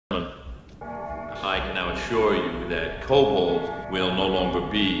I can now assure you that Cobalt will no longer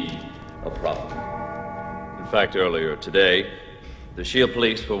be a problem. In fact, earlier today, the SHIELD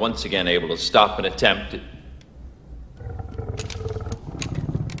police were once again able to stop an attempt at...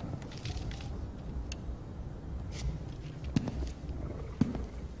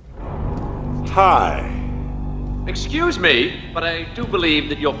 Hi. Excuse me, but I do believe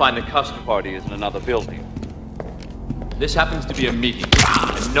that you'll find the custard party is in another building. This happens to be a meeting,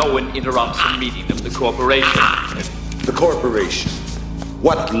 and no one interrupts a meeting of the corporation. The corporation?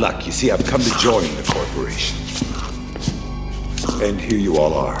 What luck. You see, I've come to join the corporation. And here you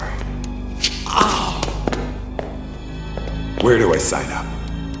all are. Where do I sign up?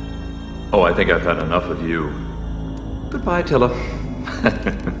 Oh, I think I've had enough of you. Goodbye, Tilla.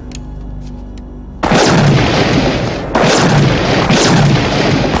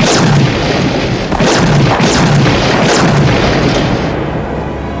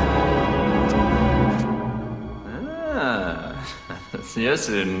 Yes,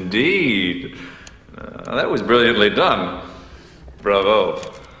 indeed. That was brilliantly done. Bravo.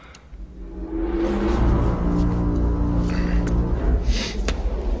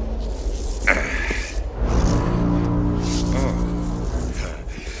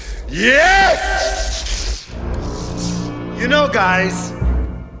 Yes! You know, guys,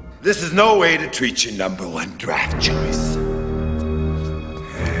 this is no way to treat your #1 draft choice.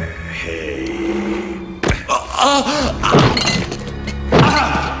 Hey.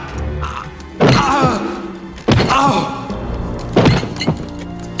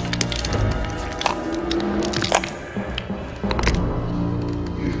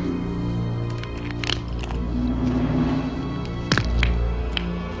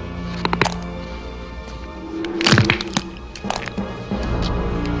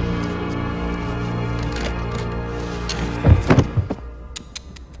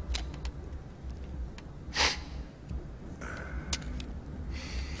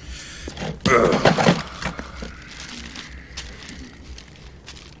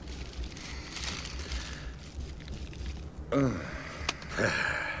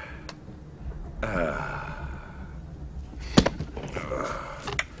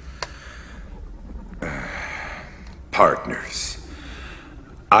 Partners.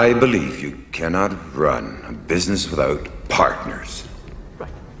 I believe you cannot run a business without partners.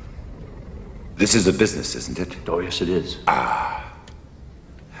 Right. This is a business, isn't it? Oh, yes, it is.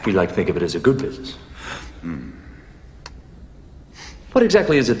 We like to think of it as a good business. What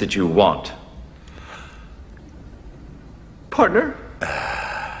exactly is it that you want? Partner?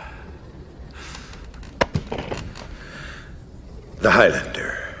 The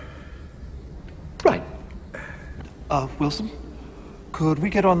Highlander. Right. Wilson, could we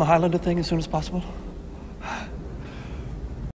get on the Highlander thing as soon as possible?